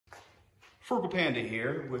Frugal Panda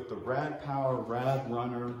here with the Rad Power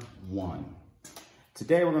RadRunner 1.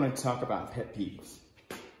 Today we're going to talk about pet peeves,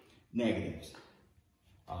 negatives.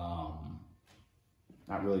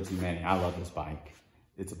 Not really too many. I love this bike.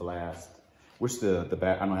 It's a blast. Wish I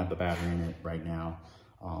don't have the battery in it right now.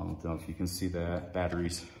 Don't know if you can see the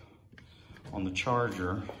batteries on the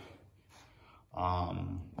charger.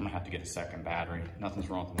 I'm gonna have to get a second battery. Nothing's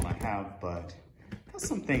wrong with the one I have, but got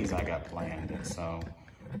some things I got planned, and so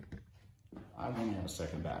I want to have a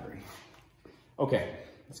second battery. Okay,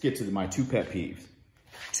 let's get to my two pet peeves.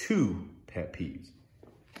 Two pet peeves.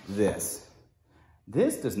 This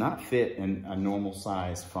does not fit in a normal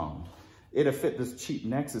size phone. It'll fit this cheap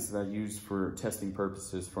Nexus that I use for testing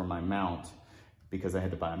purposes for my mount, because I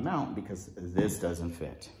had to buy a mount because this doesn't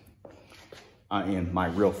fit in my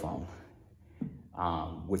real phone,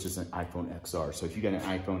 which is an iPhone XR. So if you got an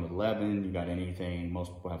iPhone 11, you got anything,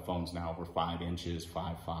 most people have phones now over 5 inches,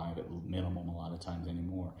 5'5" at minimum a lot of times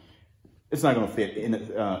anymore. It's not gonna fit in,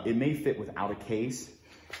 it may fit without a case,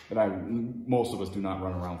 but most of us do not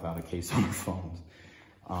run around without a case on our phones.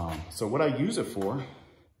 So what I use it for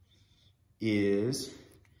is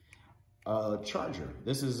a charger.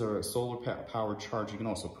 This is a solar powered charger. You can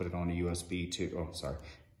also put it on a USB too. Oh, sorry.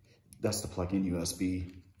 That's the plug-in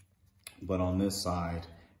USB. But on this side,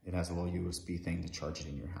 it has a little USB thing to charge it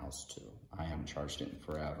in your house too. I haven't charged it in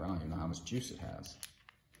forever. I don't even know how much juice it has.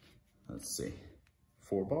 Let's see,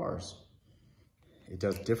 4 bars. It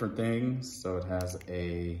does different things. So it has let's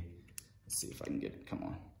see if I can get it, come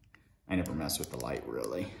on. I never mess with the light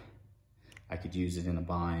really. I could use it in a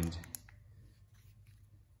bind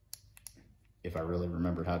if I really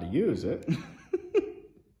remembered how to use it.